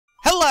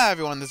Hello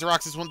everyone, this is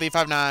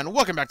Roxas1359.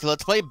 Welcome back to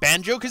Let's Play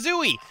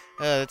Banjo-Kazooie.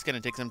 It's gonna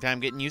take some time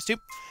getting used to.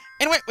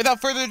 Anyway, without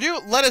further ado,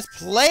 let us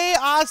play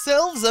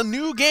ourselves a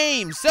new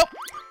game. So,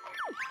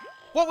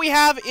 what we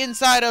have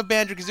inside of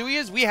Banjo-Kazooie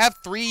is we have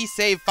 3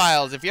 save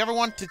files. If you ever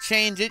want to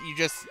change it, you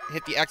just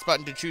hit the X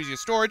button to choose your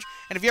storage.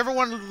 And if you ever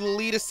want to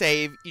delete a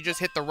save, you just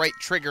hit the right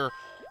trigger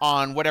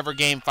on whatever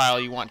game file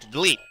you want to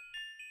delete.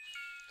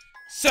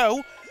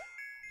 So,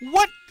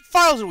 what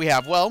files do we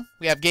have? Well,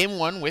 we have game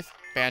 1 with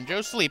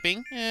Banjo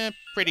sleeping,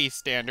 pretty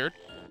standard.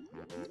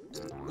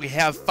 We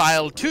have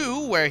file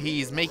 2, where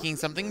he's making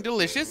something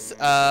delicious,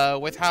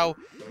 with how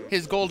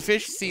his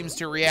goldfish seems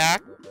to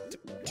react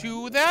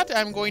to that.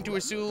 I'm going to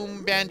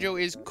assume Banjo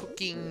is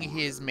cooking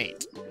his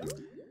mate.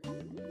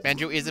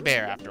 Banjo is a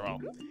bear, after all.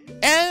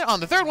 And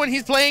on the third one,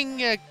 he's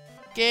playing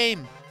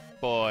Game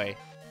Boy.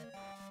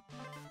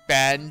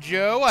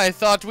 Banjo, I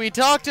thought we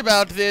talked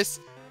about this.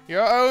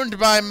 You're owned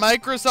by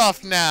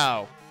Microsoft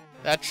now.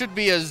 That should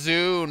be a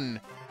Zune.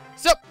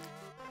 So,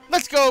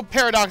 let's go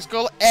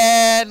paradoxical,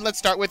 and let's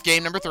start with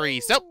game number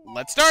 3. So,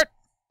 let's start.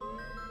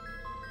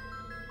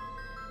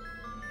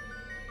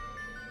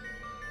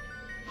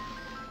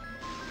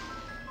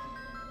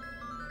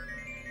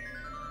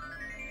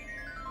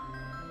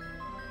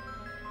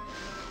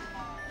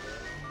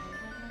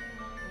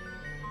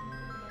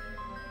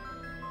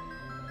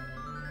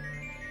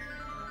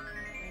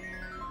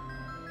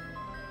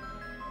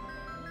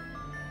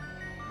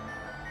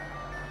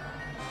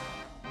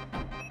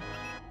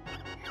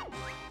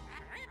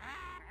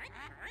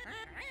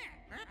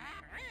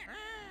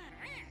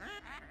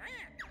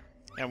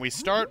 And we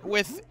start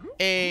with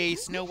a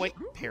Snow White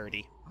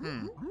parody.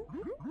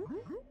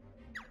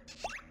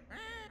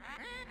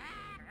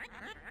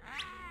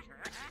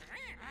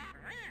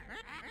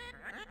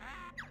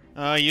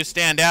 You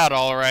stand out,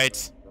 all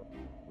right.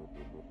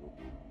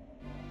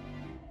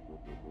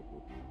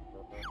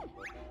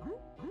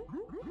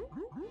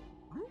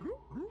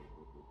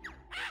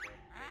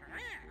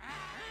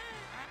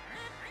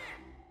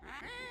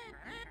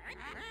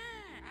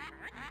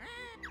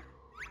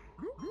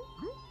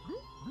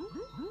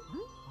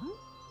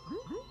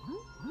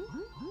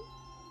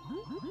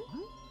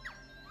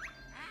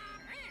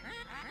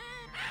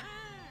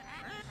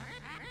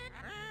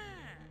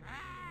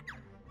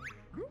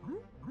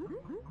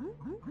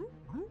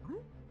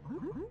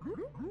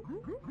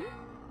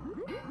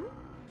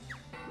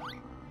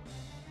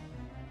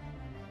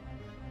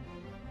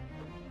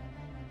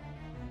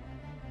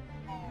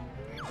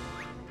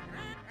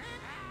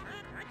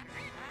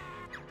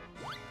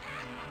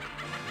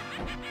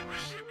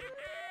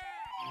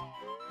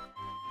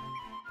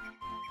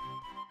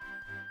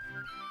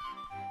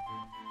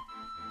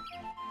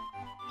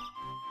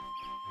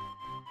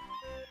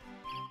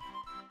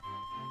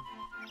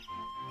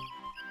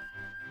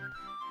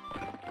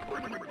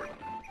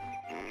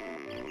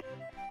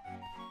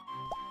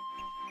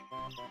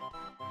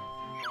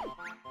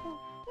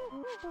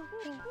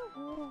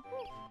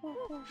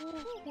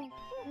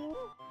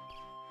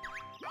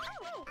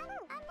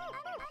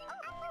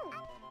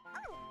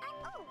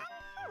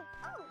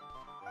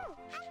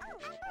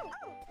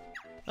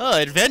 Oh,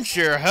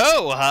 adventure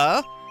ho,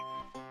 huh?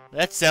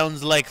 That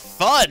sounds like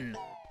fun.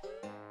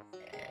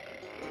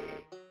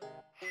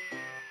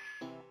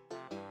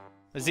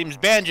 It seems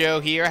Banjo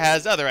here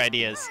has other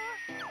ideas.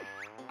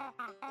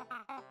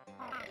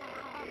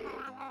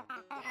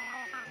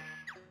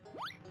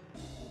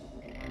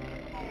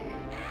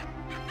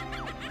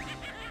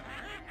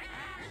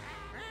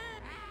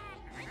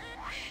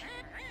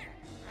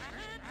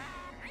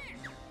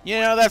 You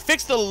know, that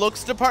fixed the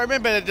looks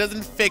department, but it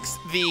doesn't fix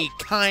the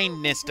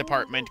kindness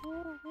department.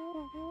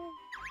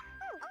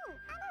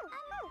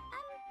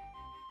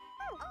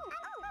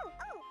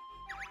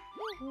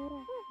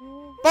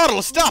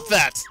 Bottle, stop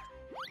that!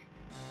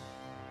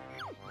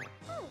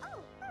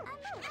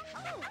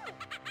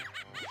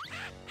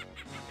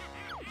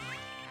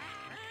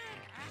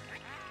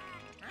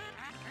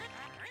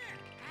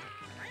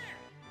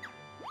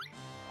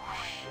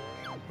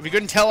 If you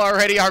couldn't tell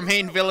already, our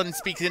main villain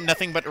speaks in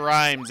nothing but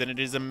rhymes, and it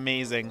is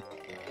amazing.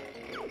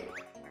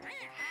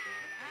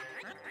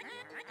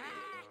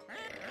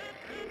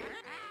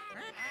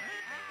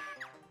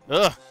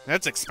 Ugh,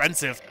 that's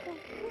expensive.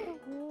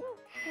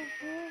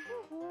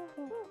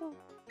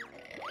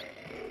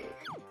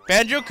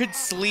 Banjo could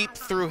sleep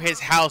through his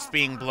house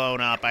being blown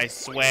up, I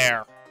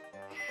swear.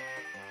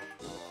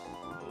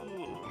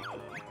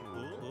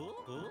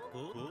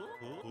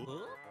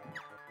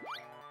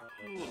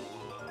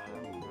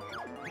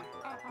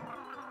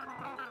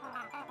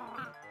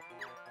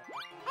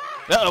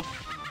 Uh-oh.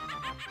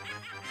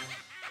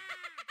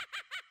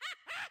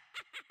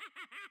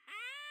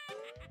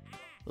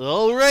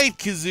 All right,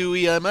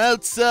 Kazooie, I'm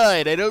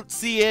outside. I don't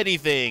see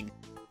anything.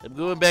 I'm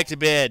going back to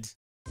bed.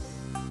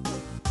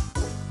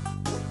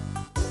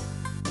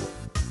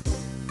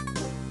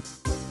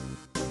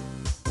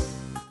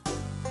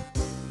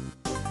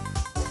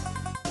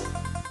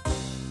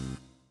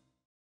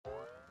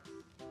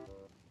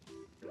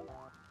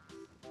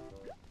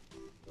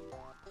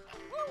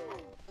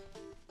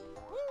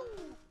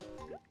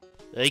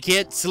 I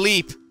can't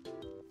sleep.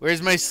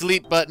 Where's my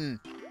sleep button?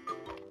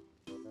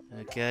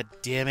 Oh, God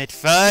damn it.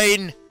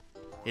 Fine.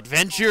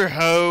 Adventure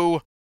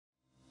ho.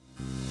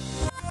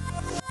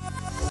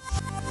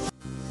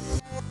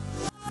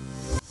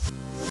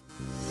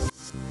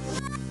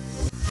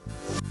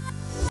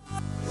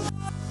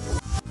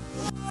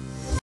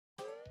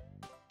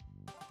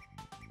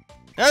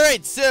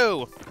 Alright,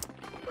 so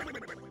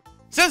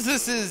since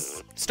this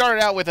is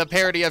started out with a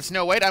parody of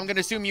Snow White, I'm going to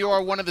assume you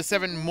are one of the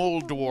 7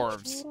 mole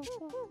dwarves.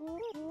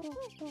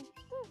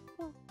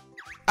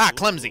 Ah,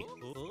 clumsy.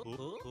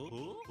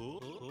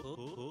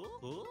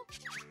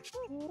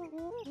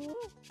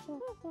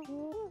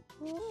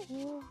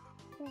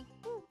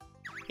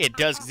 It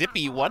does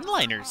zippy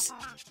one-liners.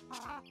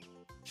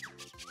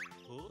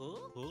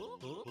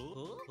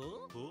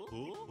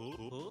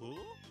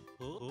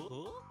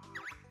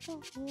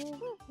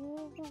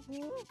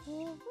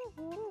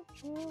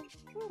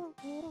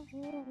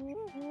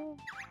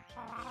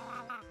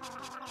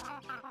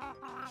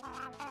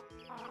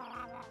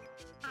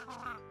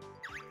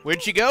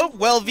 Where'd she go?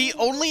 Well, the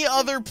only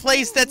other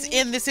place that's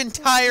in this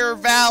entire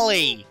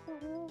valley.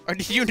 Or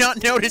did you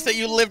not notice that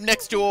you live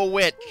next to a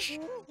witch?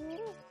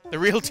 The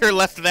realtor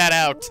left that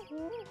out.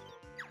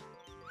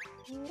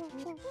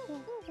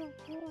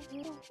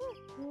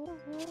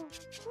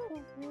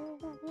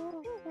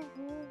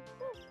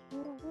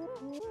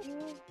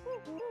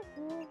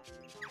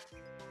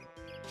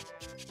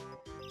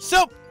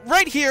 So,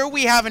 right here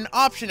we have an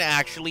option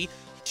actually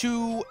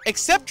to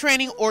accept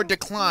training or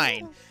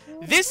decline.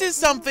 This is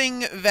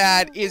something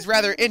that is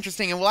rather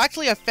interesting and will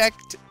actually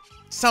affect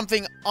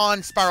something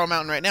on Spiral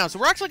Mountain right now. So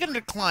we're actually going to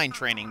decline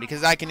training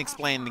because I can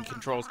explain the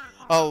controls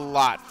a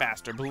lot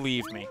faster,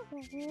 believe me.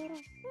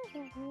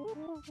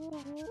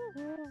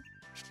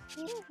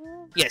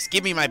 Yes,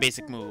 give me my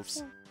basic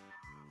moves.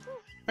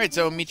 Alright,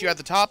 so meet you at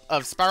the top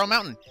of Spiral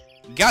Mountain.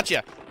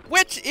 Gotcha!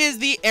 Which is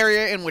the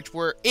area in which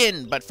we're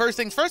in. But first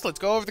things first, let's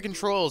go over the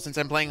controls. Since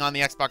I'm playing on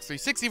the Xbox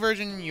 360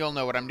 version, you'll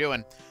know what I'm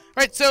doing.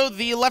 Alright, so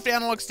the left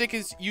analog stick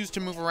is used to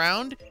move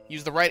around.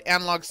 Use the right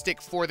analog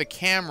stick for the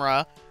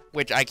camera,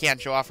 which I can't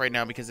show off right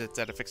now because it's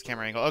at a fixed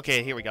camera angle.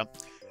 Okay, here we go.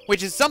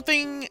 Which is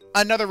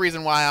another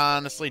reason why I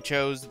honestly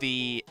chose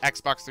the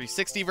Xbox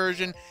 360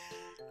 version.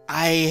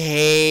 I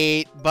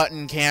hate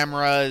button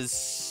cameras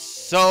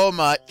so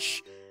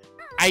much.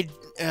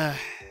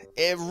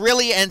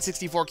 Really,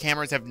 N64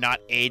 cameras have not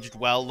aged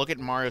well. Look at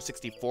Mario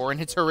 64 in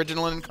its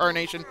original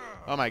incarnation.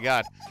 Oh my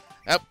god.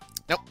 Oh,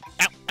 nope.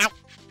 Ow, ow.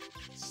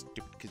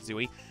 Stupid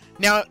Kazooie.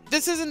 Now,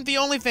 this isn't the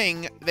only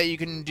thing that you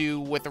can do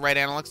with the right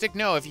analog stick.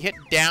 No, if you hit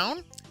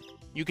down,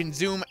 you can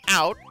zoom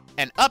out,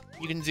 and up,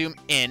 you can zoom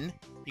in.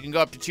 You can go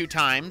up to 2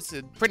 times.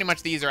 Pretty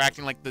much these are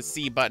acting like the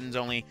C buttons,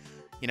 only,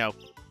 you know,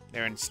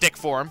 they're in stick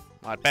form.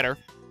 A lot better.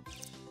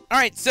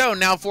 Alright, so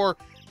now for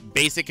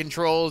basic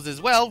controls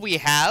as well, we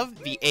have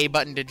the A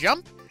button to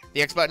jump.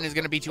 The X button is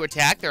going to be to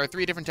attack. There are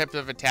 3 different types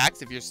of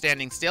attacks. If you're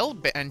standing still,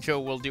 Banjo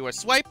will do a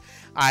swipe.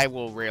 I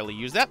will rarely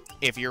use that.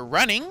 If you're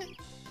running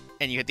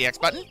and you hit the X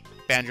button,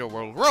 Banjo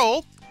will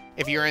roll.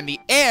 If you're in the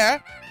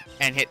air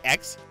and hit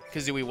X,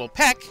 Kazooie will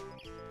peck.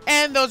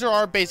 And those are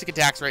our basic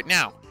attacks right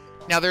now.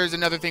 Now there's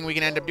another thing we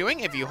can end up doing.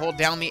 If you hold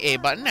down the A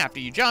button after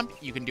you jump,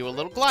 you can do a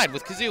little glide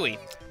with Kazooie.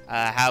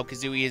 How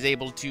Kazooie is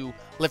able to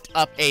lift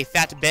up a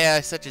fat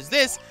bear such as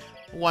this,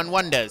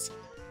 1 does.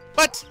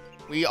 But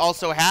we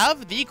also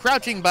have the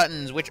crouching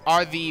buttons, which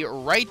are the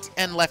right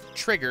and left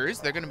triggers.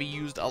 They're going to be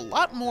used a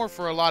lot more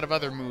for a lot of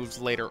other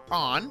moves later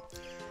on.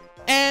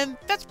 And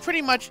that's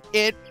pretty much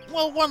it.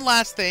 Well, one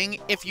last thing.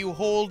 If you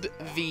hold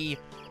the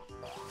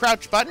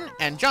crouch button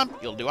and jump,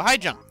 you'll do a high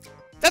jump.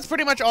 That's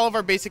pretty much all of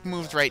our basic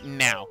moves right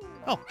now.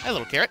 Oh, hi,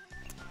 little carrot.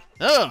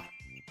 Oh,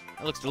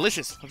 that looks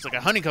delicious. Looks like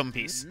a honeycomb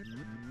piece.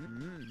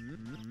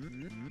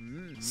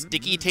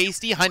 Sticky,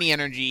 tasty honey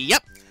energy.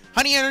 Yep.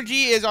 Honey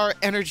energy is our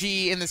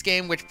energy in this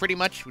game, which pretty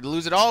much we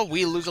lose it all,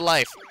 we lose a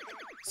life.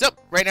 So,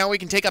 right now we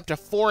can take up to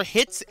 4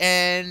 hits,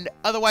 and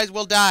otherwise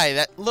we'll die.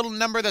 That little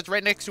number that's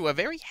right next to a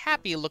very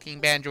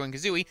happy-looking Banjo and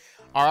Kazooie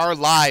are our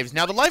lives.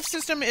 Now, the life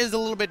system is a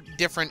little bit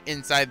different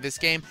inside this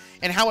game,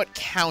 and how it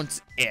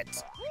counts it.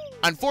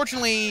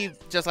 Unfortunately,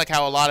 just like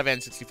how a lot of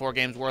N64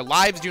 games were,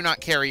 lives do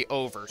not carry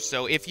over.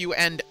 So, if you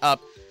end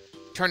up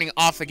turning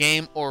off the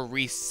game or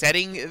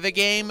resetting the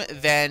game,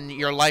 then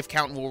your life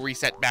count will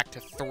reset back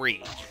to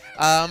 3.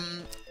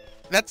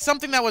 That's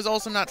something that was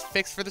also not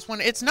fixed for this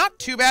one. It's not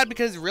too bad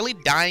because really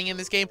dying in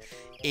this game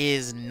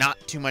is not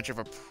too much of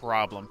a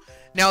problem.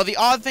 Now, the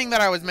odd thing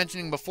that I was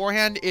mentioning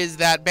beforehand is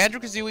that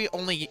Banjo-Kazooie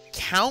only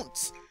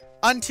counts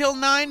until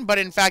 9, but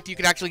in fact, you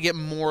could actually get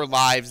more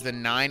lives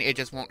than 9. It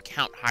just won't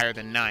count higher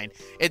than 9.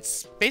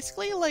 It's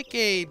basically like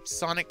a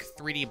Sonic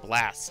 3D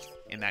Blast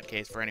in that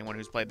case for anyone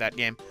who's played that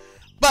game.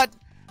 But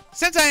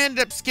since I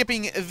ended up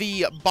skipping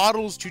the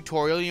bottles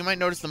tutorial, you might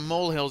notice the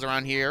molehills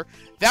around here.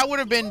 That would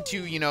have been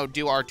to, you know,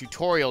 do our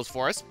tutorials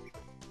for us.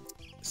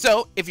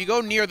 So, if you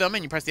go near them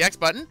and you press the X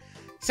button,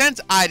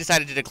 since I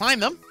decided to decline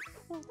them,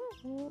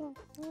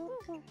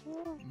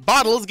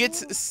 Bottles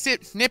gets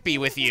snippy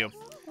with you.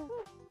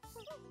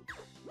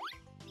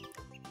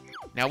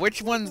 Now,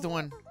 which one's the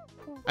one?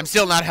 I'm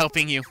still not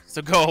helping you,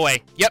 so go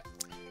away. Yep.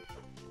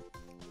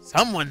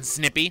 Someone's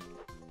snippy.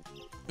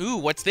 Ooh,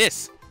 what's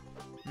this?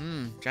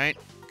 Giant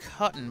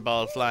cotton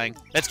ball flying.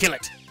 Let's kill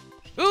it.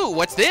 Ooh,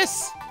 what's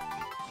this?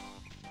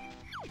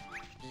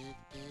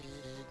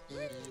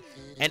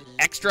 An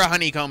extra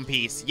honeycomb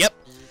piece. Yep.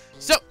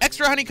 So,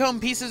 extra honeycomb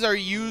pieces are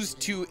used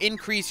to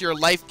increase your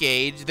life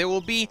gauge. There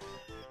will be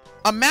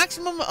a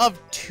maximum of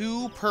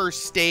 2 per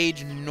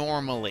stage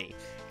normally.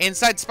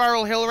 Inside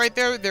Spiral Hill right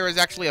there, there is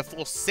actually a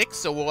full 6,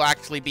 so we'll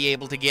actually be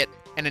able to get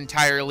an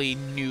entirely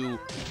new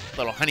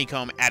little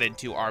honeycomb added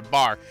to our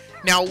bar.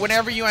 Now,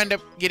 whenever you end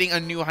up getting a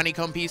new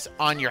honeycomb piece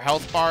on your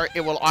health bar,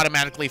 it will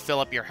automatically fill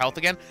up your health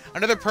again.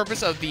 Another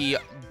purpose of the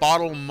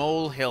bottle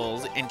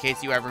molehills, in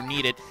case you ever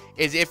need it,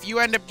 is if you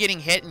end up getting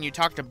hit and you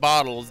talk to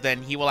Bottles,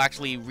 then he will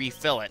actually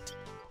refill it.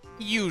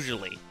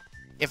 Usually,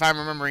 if I'm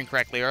remembering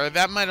correctly, or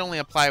that might only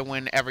apply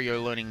whenever you're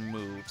learning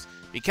moves.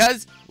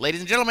 Because, ladies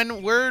and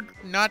gentlemen, we're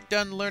not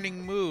done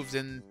learning moves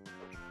and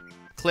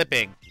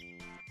clipping.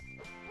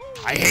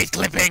 I hate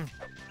clipping!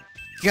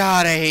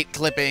 God, I hate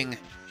clipping.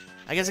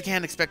 I guess I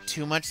can't expect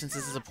too much since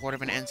this is a port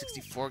of an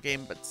N64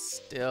 game, but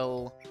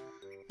still,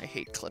 I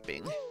hate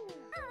clipping.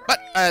 But,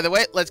 either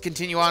way, let's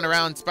continue on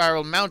around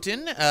Spiral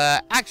Mountain.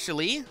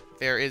 Actually,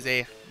 there is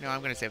a... No,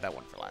 I'm going to save that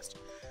one for last.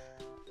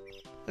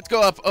 Let's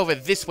go up over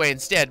this way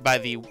instead by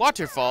the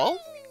waterfall.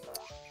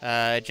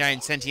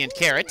 Giant sentient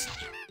carrot.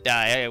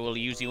 Die, I will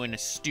use you in a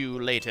stew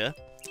later.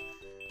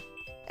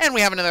 And we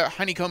have another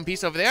honeycomb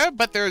piece over there,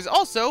 but there's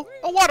also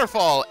a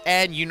waterfall.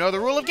 And you know the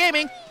rule of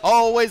gaming,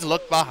 always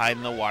look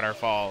behind the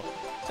waterfall.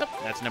 So,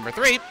 that's number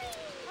 3.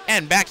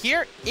 And back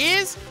here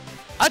is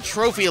a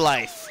trophy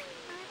life.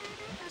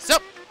 So,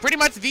 pretty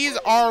much these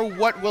are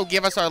what will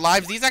give us our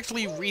lives. These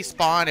actually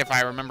respawn, if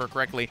I remember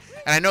correctly.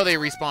 And I know they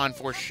respawn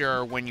for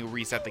sure when you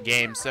reset the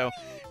game. So,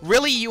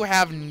 really you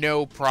have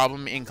no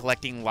problem in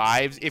collecting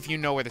lives if you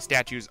know where the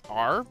statues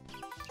are.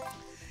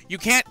 You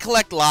can't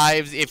collect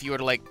lives if you were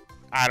to, like,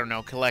 I don't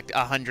know, collect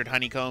 100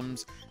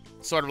 honeycombs.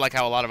 Sort of like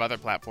how a lot of other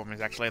platformers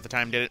actually at the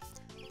time did it.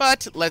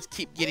 But let's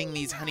keep getting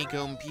these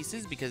honeycomb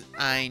pieces because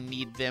I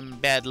need them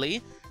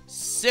badly.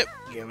 So,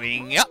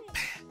 going up.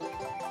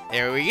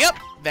 There we go.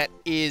 That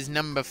is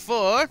number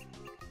 4.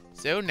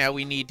 So now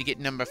we need to get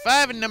number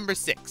 5 and number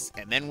 6.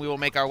 And then we will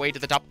make our way to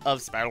the top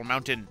of Spiral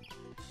Mountain.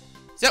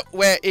 So,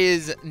 where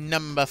is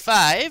number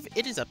 5?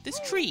 It is up this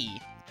tree.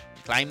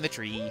 Climb the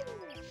tree.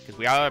 Because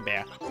we are a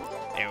bear.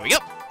 There we go.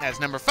 That's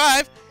number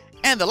 5.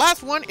 And the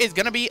last one is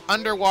going to be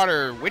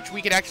underwater, which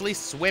we could actually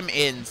swim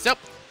in. So,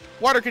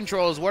 water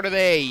controls, what are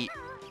they?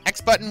 X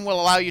button will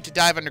allow you to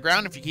dive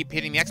underground. If you keep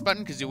hitting the X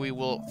button, Kazooie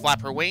will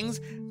flap her wings.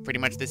 Pretty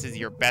much this is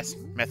your best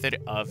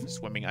method of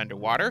swimming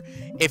underwater.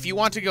 If you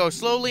want to go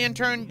slowly and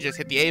turn, just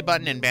hit the A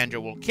button and Banjo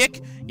will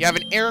kick. You have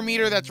an air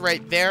meter that's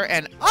right there,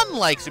 and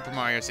unlike Super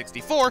Mario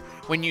 64,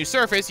 when you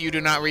surface, you do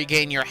not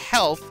regain your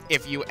health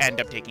if you end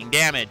up taking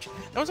damage.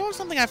 That was always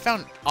something I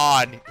found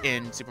odd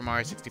in Super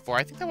Mario 64.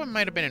 I think that one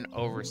might have been an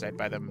oversight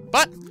by them,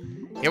 but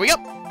here we go.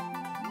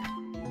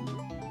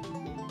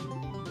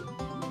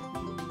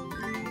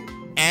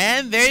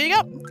 And there you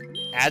go.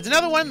 Adds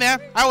another one there.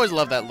 I always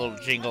love that little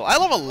jingle. I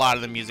love a lot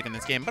of the music in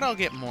this game, but I'll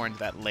get more into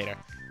that later.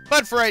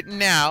 But for right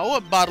now,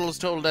 Bottles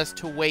told us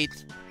to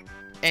wait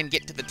and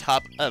get to the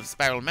top of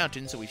Spiral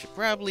Mountain, so we should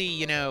probably,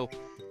 you know,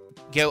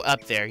 go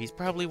up there. He's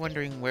probably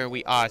wondering where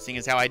we are, seeing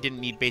as how I didn't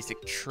need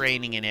basic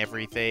training and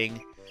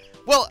everything.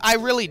 Well, I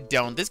really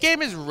don't. This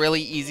game is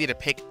really easy to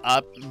pick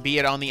up, be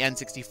it on the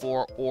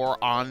N64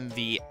 or on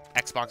the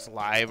Xbox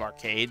Live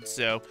Arcade,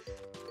 so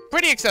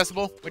pretty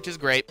accessible, which is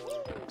great.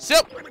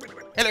 So,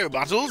 hello,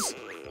 Bottles.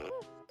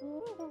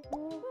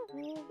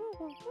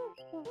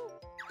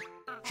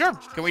 Sure,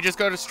 can we just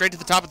go straight to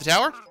the top of the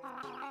tower?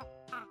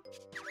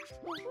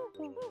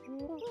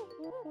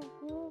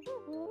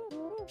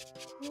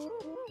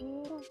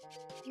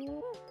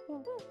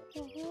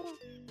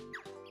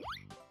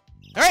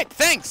 Alright,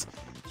 thanks!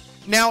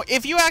 Now,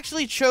 if you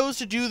actually chose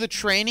to do the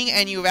training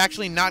and you've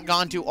actually not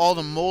gone to all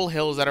the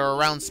molehills that are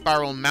around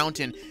Spiral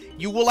Mountain,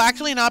 you will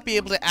actually not be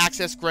able to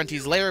access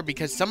Grunty's lair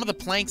because some of the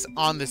planks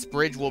on this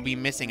bridge will be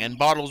missing, and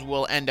Bottles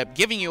will end up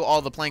giving you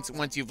all the planks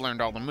once you've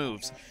learned all the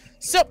moves.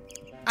 So,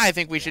 I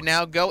think we should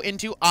now go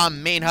into our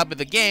main hub of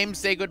the game,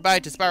 say goodbye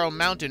to Spiral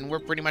Mountain. We're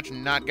pretty much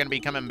not going to be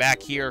coming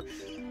back here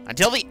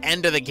until the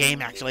end of the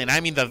game, actually, and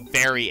I mean the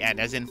very end,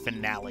 as in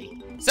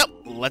finale. So,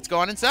 let's go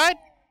on inside.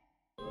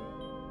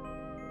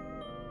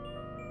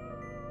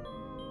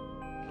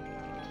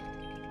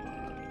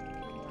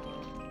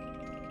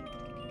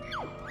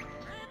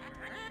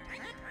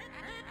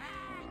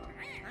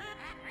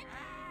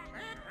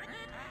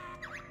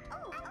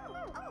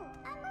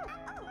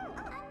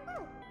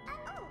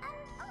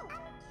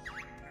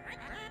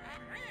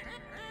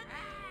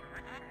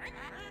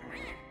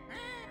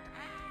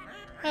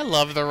 I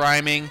love the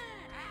rhyming.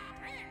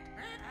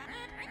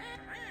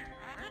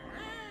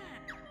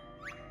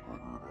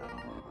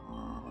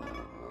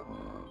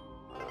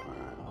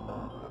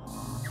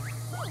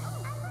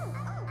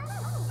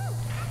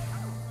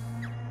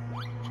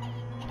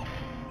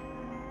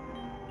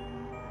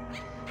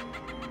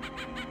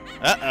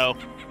 Uh-oh.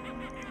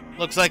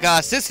 Looks like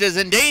our sister's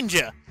in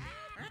danger.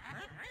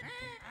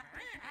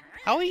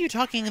 How are you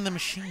talking in the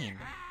machine?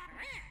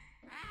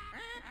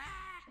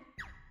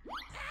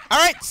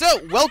 Alright,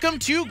 so welcome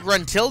to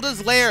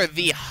Gruntilda's Lair,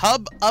 the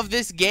hub of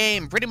this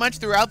game. Pretty much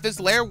throughout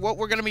this lair, what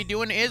we're going to be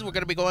doing is we're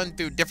going to be going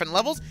through different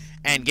levels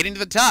and getting to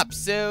the top.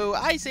 So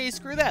I say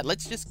screw that.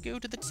 Let's just go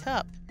to the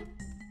top.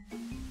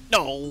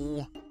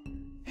 No.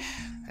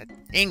 That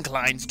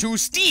incline's too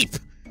steep.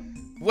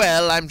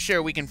 Well, I'm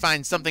sure we can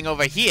find something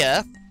over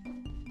here.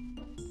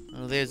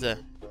 Oh, there's a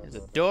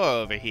door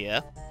over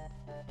here.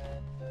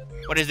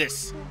 What is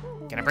this?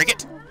 Can I break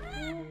it?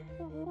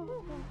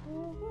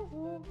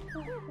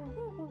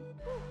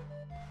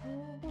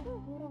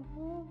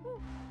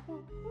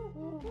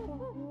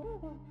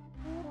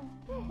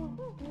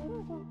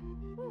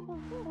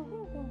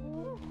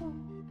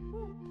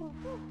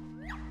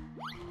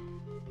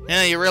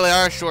 Yeah, you really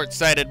are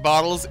short-sighted,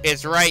 Bottles.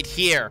 It's right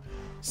here.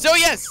 So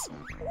yes,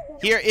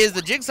 here is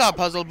the jigsaw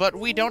puzzle, but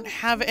we don't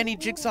have any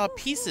jigsaw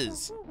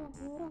pieces.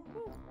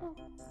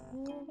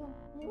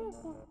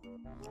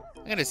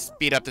 I'm gonna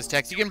speed up this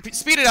text. You can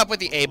speed it up with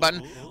the A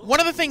button. One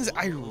of the things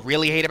I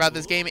really hate about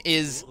this game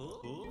is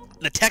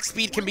the text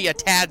speed can be a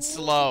tad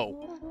slow.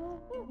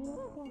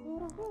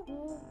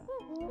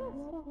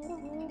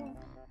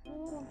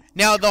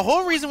 Now, the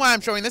whole reason why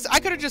I'm showing this, I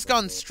could have just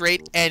gone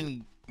straight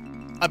and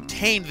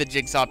obtained the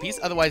jigsaw piece,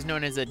 otherwise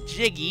known as a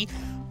jiggy,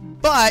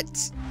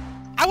 but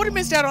I would have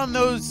missed out on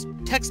those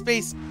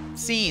text-based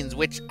scenes,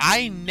 which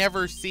I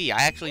never see.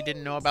 I actually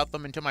didn't know about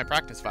them until my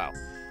practice file.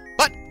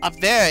 But up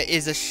there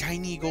is a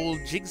shiny gold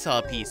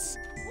jigsaw piece.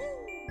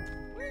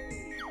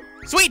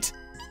 Sweet!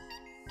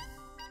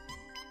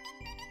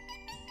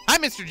 Hi,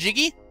 Mr.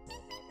 Jiggy.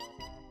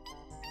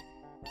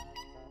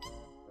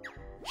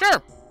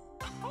 Sure.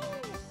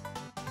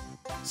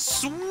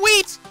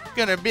 Sweet!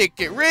 Gonna make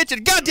it rich,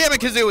 and goddamn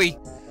it, Kazooie!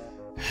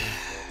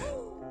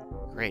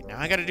 Great, now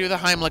I gotta do the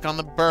Heimlich on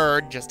the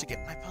bird just to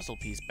get my puzzle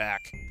piece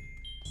back.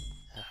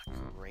 Oh,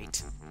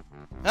 great.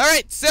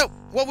 Alright, so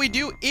what we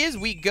do is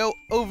we go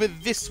over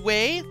this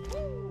way,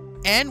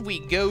 and we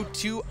go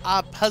to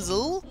our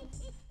puzzle.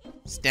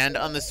 Stand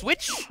on the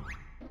switch.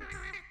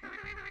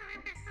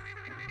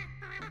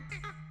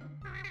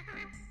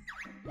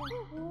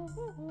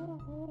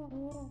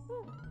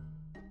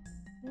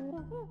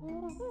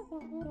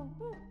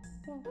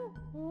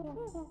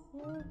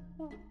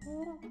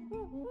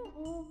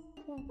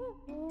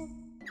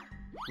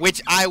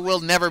 Which I will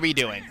never be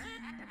doing.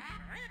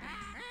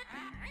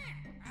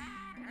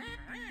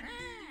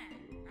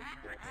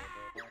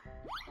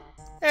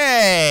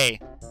 Hey!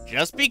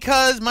 Just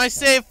because my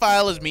save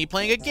file is me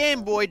playing a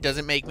Game Boy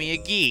doesn't make me a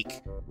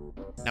geek.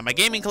 Now my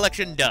gaming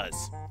collection does.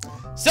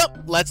 So,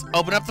 let's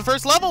open up the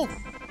first level.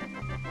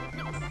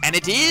 And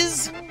it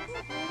is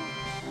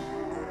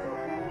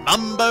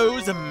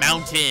Mumbo's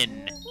Mountain.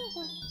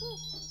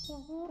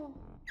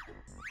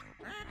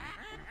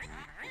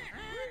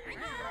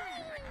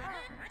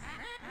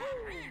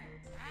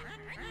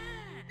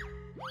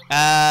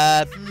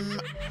 I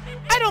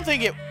don't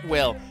think it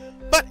will.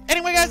 But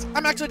anyway, guys,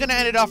 I'm actually going to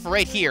end it off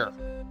right here.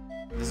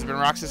 This has been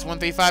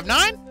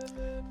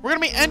Roxas1359. We're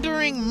going to be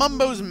entering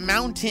Mumbo's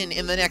Mountain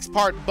in the next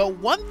part, but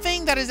one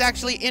thing that is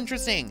actually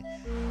interesting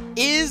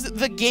is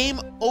the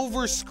game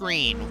over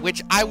screen,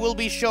 which I will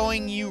be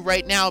showing you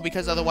right now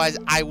because otherwise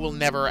I will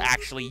never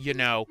actually, you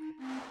know,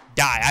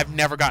 die. I've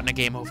never gotten a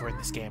game over in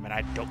this game, and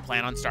I don't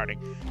plan on starting.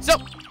 So,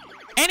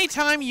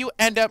 anytime you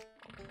end up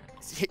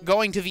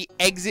going to the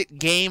exit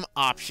game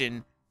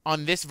option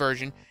on this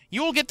version,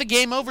 you will get the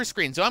game over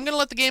screen. So I'm going to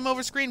let the game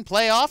over screen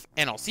play off,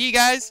 and I'll see you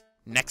guys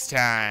next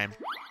time.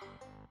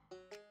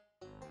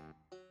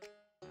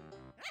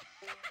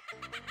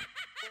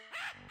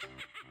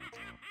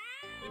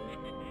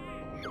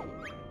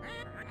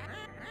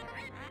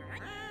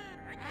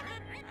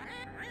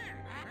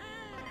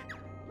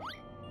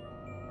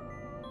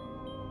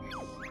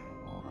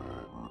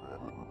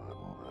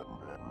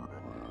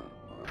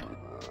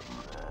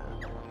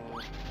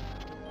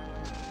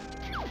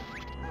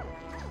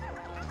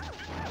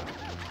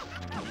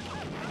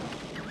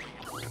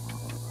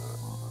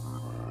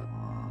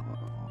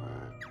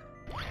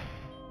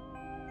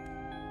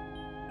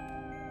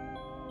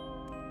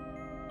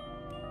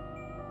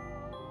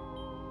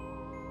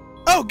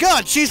 Oh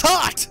God, she's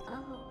hot!